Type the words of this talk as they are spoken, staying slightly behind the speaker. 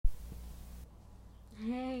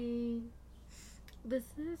this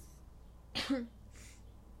is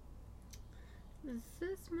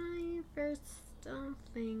this is my first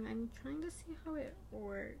thing. I'm trying to see how it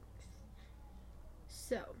works.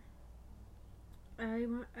 So I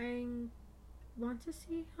want to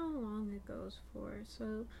see how long it goes for.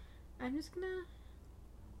 So I'm just gonna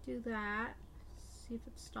do that. See if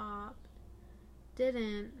it stopped.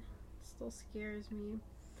 Didn't. Still scares me.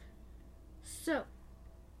 So.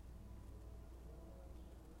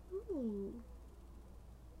 Ooh.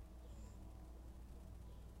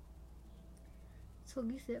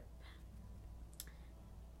 Soggy sip.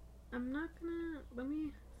 I'm not gonna. Let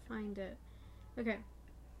me find it. Okay.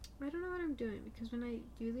 I don't know what I'm doing because when I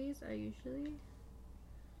do these, I usually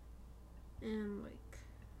am like.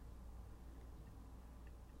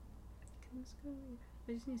 Can this go?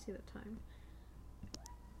 I just need to see the time.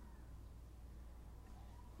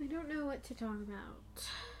 I don't know what to talk about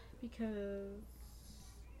because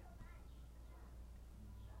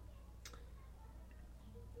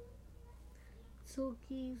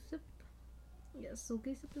Silky Zip. Yeah,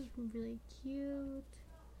 Silky Zip is really cute.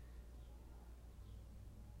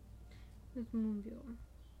 With Moonview.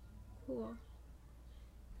 Cool.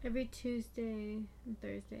 Every Tuesday and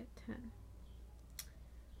Thursday at 10.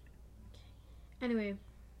 Okay. Anyway.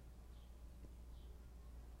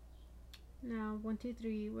 Now, 1, 2,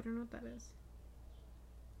 3. I don't know what that is.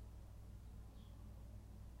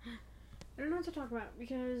 I don't know what to talk about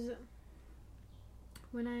because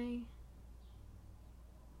when I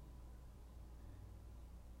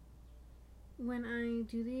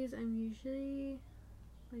do these, I'm usually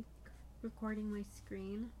like recording my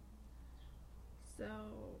screen. So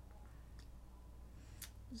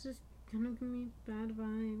it's just kind of giving me bad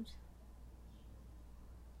vibes.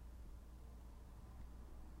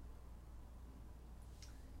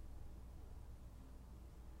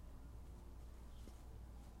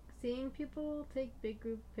 Seeing people take big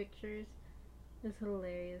group pictures is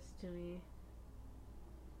hilarious to me.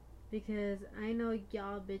 Because I know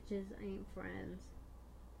y'all bitches ain't friends.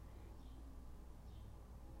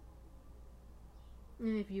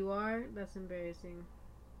 And if you are, that's embarrassing.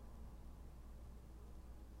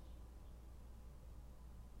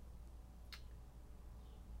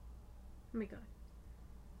 Oh my god.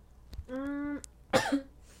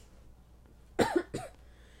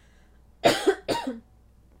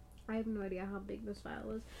 I have no idea how big this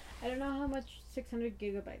file is. I don't know how much 600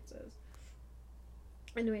 gigabytes is.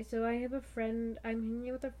 Anyway, so I have a friend. I'm hanging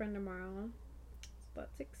out with a friend tomorrow. So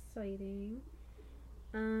that's exciting.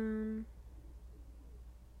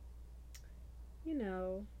 You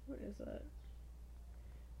know, what is it?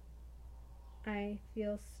 I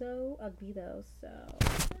feel so ugly though, so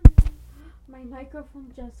my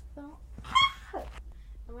microphone just fell. I'm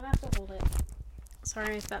gonna have to hold it.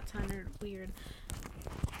 Sorry if that sounded weird.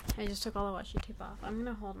 I just took all the washi tape off. I'm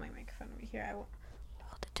gonna hold my microphone over here. I won't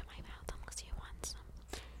hold it to my mouth unless you want some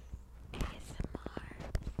ASMR.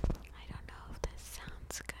 I don't know if this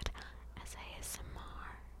sounds good as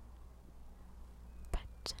ASMR,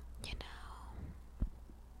 but you know,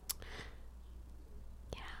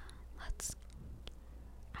 yeah,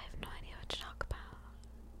 I have no idea what to talk about.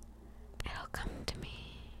 It'll come to me.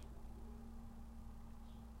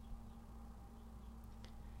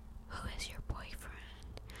 Who is your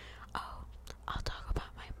boyfriend? Oh, I'll talk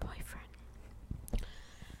about my boyfriend.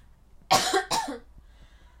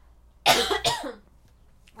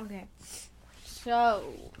 Okay, so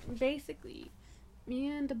basically, me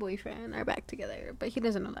and the boyfriend are back together, but he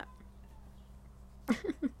doesn't know that.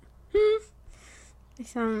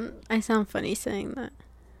 I sound funny saying that.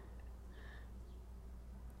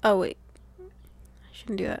 Oh wait, I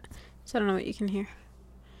shouldn't do that. So I don't know what you can hear.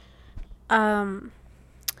 But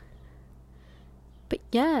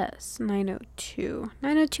yes, 902.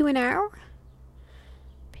 902 an hour?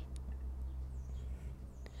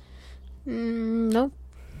 Nope.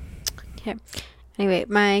 Okay. Anyway,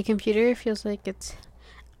 my computer feels like it's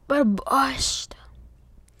bust.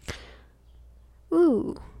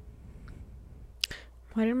 Ooh.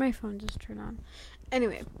 Why did my phone just turn on?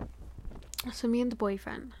 Anyway, so me and the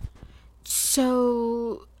boyfriend.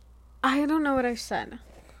 So, I don't know what I've said,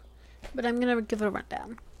 but I'm gonna give it a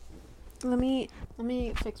rundown. Let me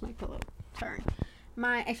fix my pillow. Sorry.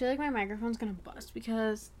 I feel like my microphone's gonna bust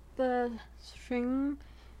because the string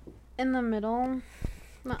in the middle,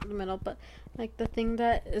 not the middle, but like the thing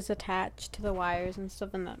that is attached to the wires and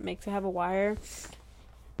stuff and that makes it have a wire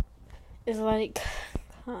is like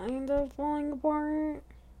kind of falling apart.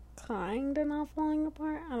 Kind of not falling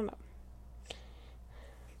apart. I don't know.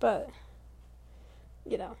 But,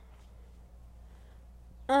 you know.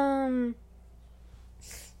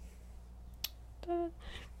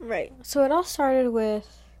 Right. So it all started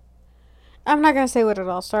with. I'm not gonna say what it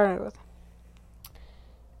all started with.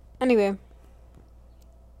 Anyway.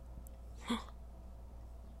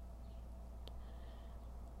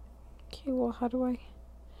 Okay, well, how do I.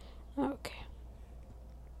 Okay.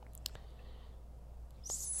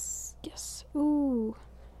 Yes. Ooh.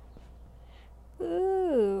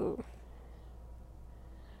 Ooh.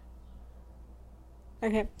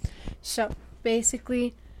 Okay. So,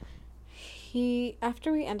 basically,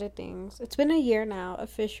 after we ended things, it's been a year now,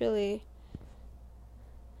 officially.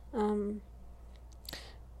 So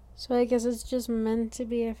I guess it's just meant to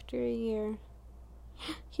be after a year.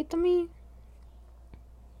 Hit-me.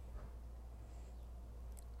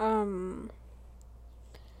 What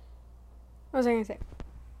was I gonna say?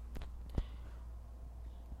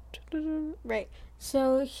 Right.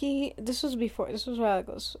 So this was before, this was a while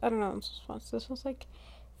ago. I don't know, this was like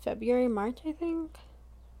February, March, I think.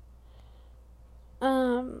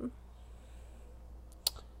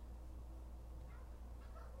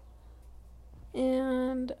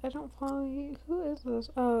 And I don't follow you. Who is this?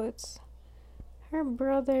 Oh, it's her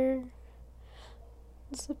brother.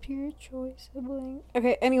 The superior choice sibling.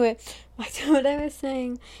 Okay, anyway, back to what I was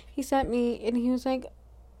saying. He sent me, and he was like,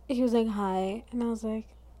 hi. And I was like,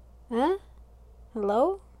 huh?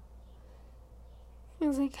 Hello? He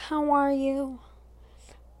was like, how are you?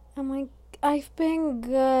 I'm like, I've been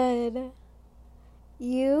good.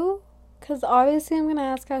 You? Because obviously I'm going to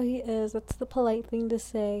ask how he is. That's the polite thing to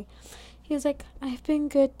say. He was like, I've been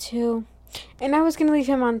good too. And I was going to leave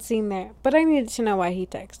him on scene there. But I needed to know why he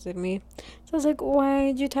texted me. So I was like, why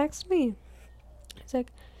did you text me? He's like,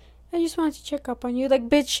 I just wanted to check up on you. Like,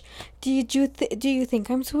 bitch, do you think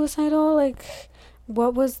I'm suicidal? Like,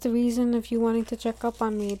 what was the reason of you wanting to check up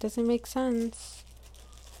on me? It doesn't make sense.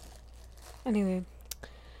 Anyway.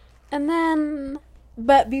 And then,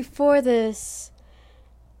 but before this,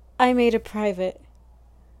 I made a private.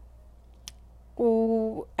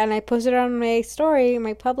 Ooh, and I posted it on my story,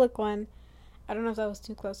 my public one. I don't know if that was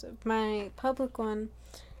too close. My public one.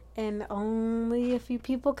 And only a few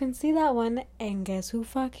people can see that one. And guess who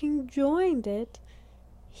fucking joined it?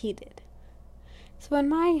 He did. So in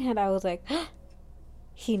my head, I was like,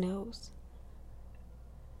 he knows.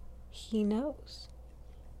 He knows.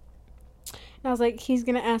 And I was like, he's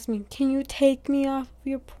going to ask me, can you take me off of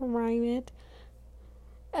your private?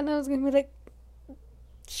 And I was going to be like,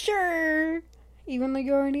 sure. Even though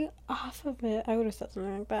you're already off of it. I would have said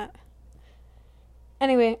something like that.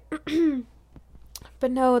 Anyway.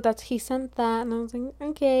 But no, he sent that. And I was like,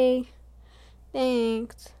 okay.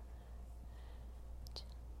 Thanks.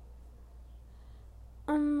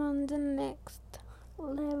 I'm on the next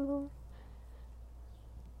level.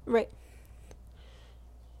 Right.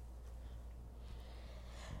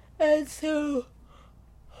 And so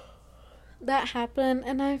that happened,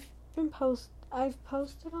 and I've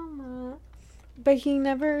posted on that, but he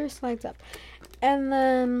never slides up. And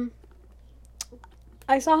then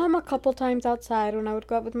I saw him a couple times outside when I would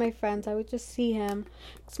go out with my friends. I would just see him,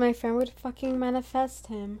 because my friend would fucking manifest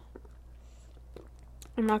him.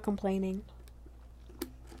 I'm not complaining.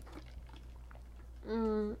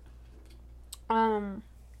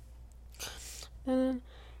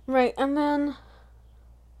 Right, and then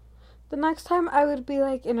the next time I would be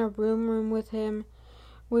like in a room with him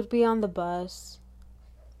would be on the bus.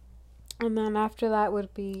 And then after that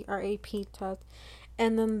would be our AP test.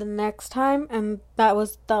 And then the next time, and that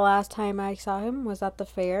was the last time I saw him, was at the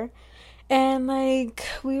fair. And like,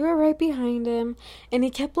 we were right behind him, and he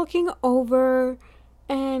kept looking over.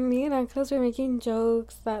 And me and uncles were making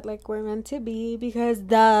jokes that like we're meant to be, because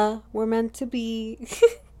we're meant to be.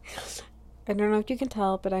 I don't know if you can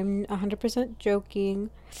tell, but I'm 100% joking.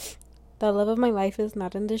 The love of my life is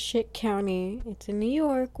not in this shit county. It's in New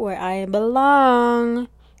York, where I belong.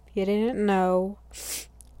 If you didn't know.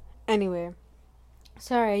 Anyway.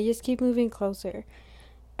 Sorry, I just keep moving closer.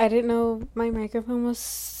 I didn't know my microphone was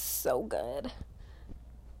so good.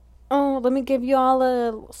 Oh, let me give you all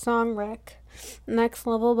a song rec. Next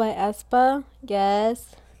Level by aespa.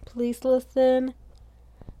 Yes. Please listen.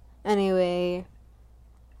 Anyway.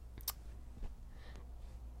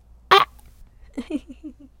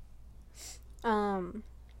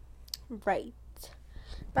 Right.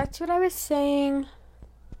 Back to what I was saying.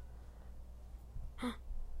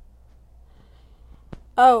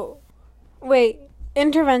 Oh, wait.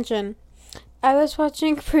 Intervention. I was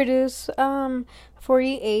watching Produce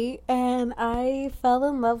 48, and I fell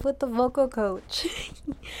in love with the vocal coach.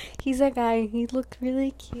 He's a guy. He looked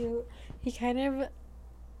really cute. He kind of,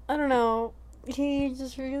 I don't know. He's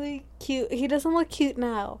just really cute. He doesn't look cute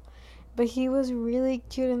now, but he was really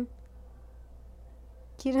cute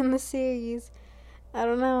in the series. I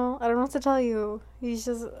don't know. I don't know what to tell you. He's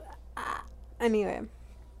just anyway.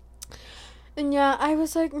 And yeah, I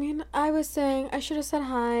was like, man, I was saying I should have said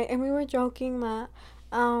hi, and we were joking that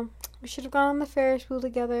we should have gone on the Ferris wheel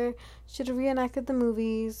together, should have reenacted the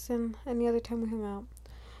movies, and any other time we hung out.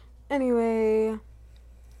 Anyway,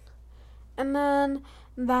 and then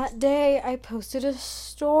that day I posted a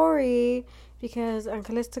story because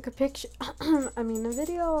Uncle took a picture, a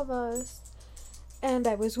video of us, and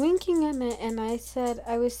I was winking in it, and I said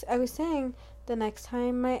I was saying the next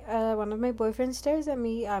time my one of my boyfriends stares at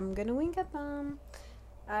me, I'm gonna wink at them.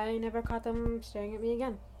 I never caught them staring at me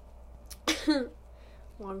again.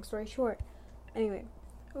 Long story short. Anyway.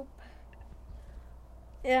 Oop.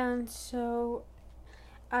 And so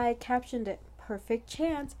I captioned it perfect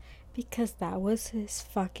chance because that was his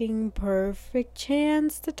fucking perfect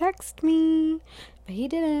chance to text me. But he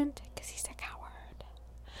didn't because he's a coward.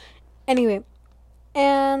 Anyway.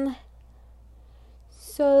 And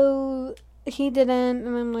so he didn't,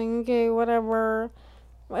 and I'm like, okay, whatever,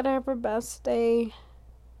 best day.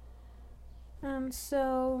 And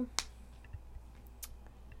so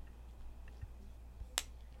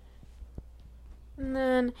and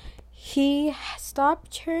then he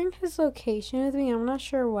stopped sharing his location with me. I'm not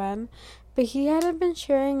sure when, but he hadn't been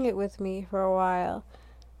sharing it with me for a while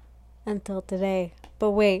until today.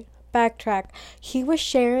 But wait, backtrack. He was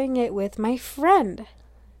sharing it with my friend.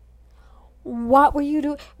 What were you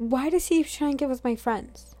doing? Why does he try to get with my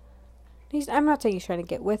friends? I'm not saying he's trying to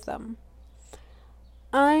get with them.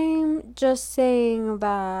 I'm just saying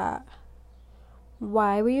that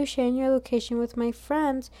why were you sharing your location with my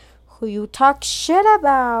friends who you talk shit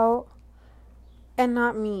about and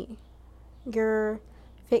not me, your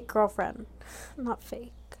fake girlfriend? Not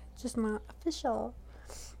fake, just not official.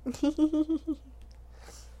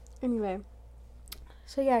 Anyway,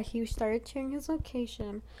 so yeah, he started sharing his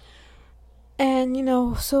location. And,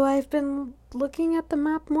 so I've been looking at the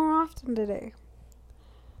map more often today.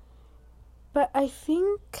 But I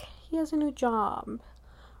think he has a new job.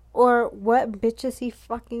 Or what bitch is he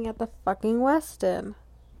fucking at the fucking Westin?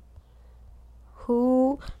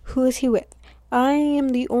 Who is he with? I am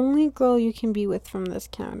the only girl you can be with from this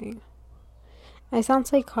county. I sound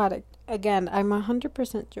psychotic. Again, I'm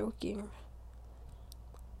 100% joking.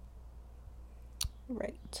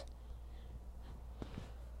 Right.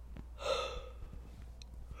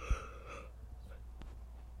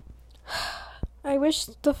 I wish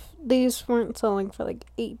these weren't selling for like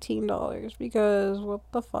 $18 because what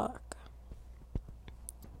the fuck?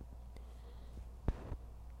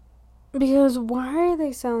 Because why are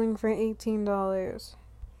they selling for $18?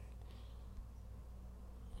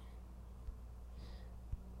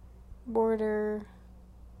 Border.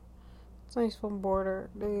 It's nice from Border.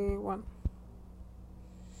 Day 1.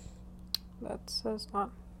 That says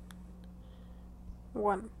on.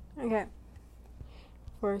 1. Okay.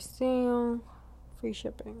 For sale. Free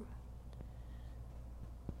shipping.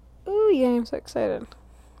 Ooh, yeah, I'm so excited.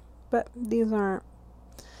 But these aren't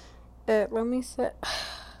it. Let me sit.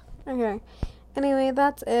 Okay. Anyway,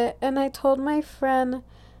 that's it. And I told my friend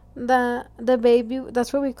that the baby,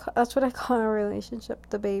 that's what I call our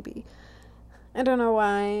relationship, the baby. I don't know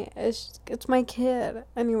why. It's my kid.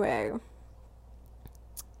 Anyway.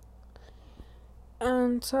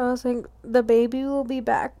 And so I was like, the baby will be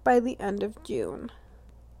back by the end of June.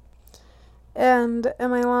 And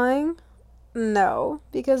am I lying? No,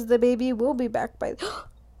 because the baby will be back by...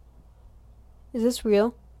 Is this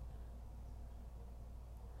real?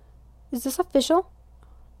 Is this official?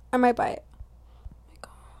 I might buy it. Oh my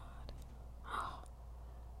god.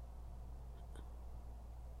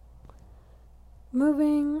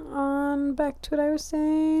 Moving on back to what I was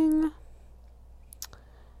saying.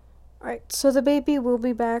 Alright, so the baby will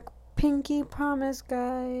be back. Pinky promise,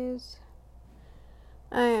 guys.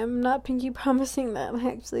 I am not pinky promising that. I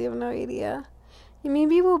actually have no idea.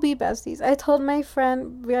 Maybe we'll be besties. I told my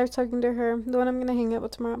friend, we are talking to her, the one I'm gonna hang out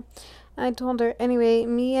with tomorrow. I told her, anyway,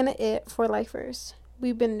 me and it for lifers.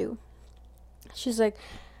 We've been new. She was like,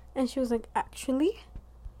 actually?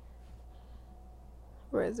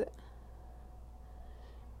 Where is it?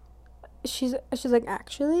 She's like,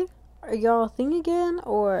 actually? Are y'all a thing again?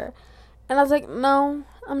 Or... And I was like, no,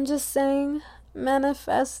 I'm just saying,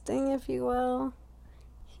 manifesting, if you will.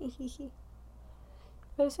 But it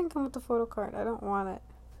doesn't come with the photo card. I don't want it.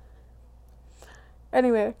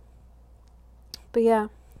 Anyway. But yeah.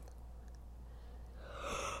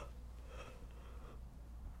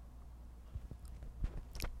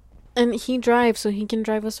 And he drives, so he can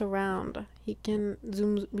drive us around. We can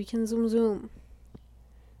zoom.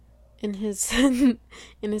 In his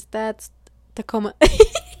dad's Tacoma.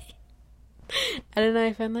 I don't know,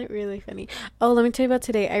 I find that really funny. Oh, let me tell you about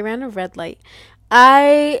today. I ran a red light.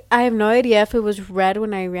 I have no idea if it was red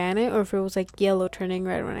when I ran it or if it was like yellow turning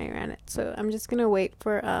red when I ran it. So I'm just gonna wait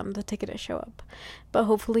for the ticket to show up. But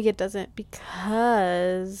hopefully it doesn't,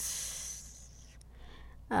 because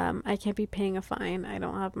I can't be paying a fine. I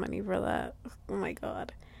don't have money for that. Oh my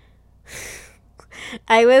god.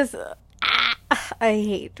 I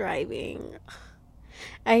hate driving.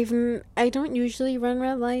 I don't usually run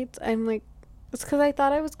red lights. I'm like, it's because I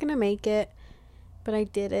thought I was gonna make it, but I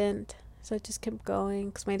didn't. So I just kept going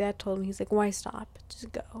because my dad told me, he's like, why stop?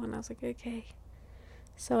 Just go. And I was like, okay.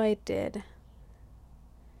 So I did.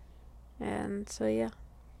 And so yeah,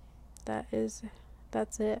 that's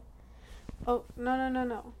it. Oh,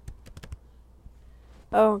 no.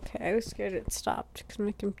 Okay, I was scared it stopped because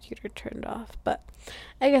my computer turned off. But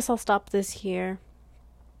I guess I'll stop this here.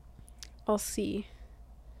 I'll see.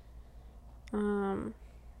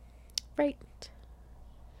 Right.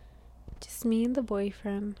 Just me and the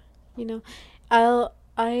boyfriend. You know, I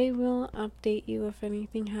will update you if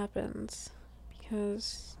anything happens,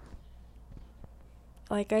 because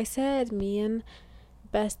like I said, me and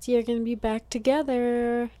Bestie are gonna be back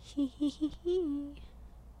together.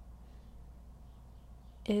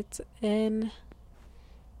 It's an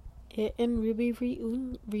Ruby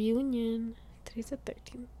reunion. Today's the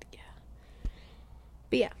 13th. Yeah.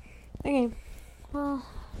 But yeah. Okay. Well,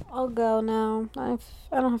 I'll go now. I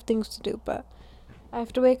don't have things to do, but I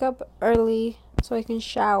have to wake up early so I can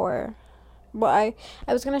shower. Well,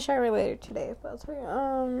 I was gonna shower later today, but I was like,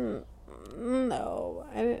 no,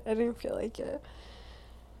 I didn't feel like it.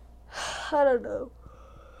 I don't know.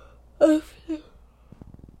 I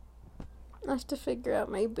have to figure out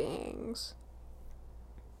my bangs.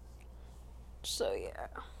 So yeah.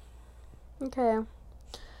 Okay.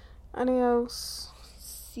 Adios.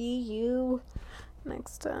 See you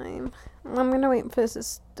next time. I'm gonna wait for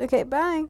this. Okay, bye.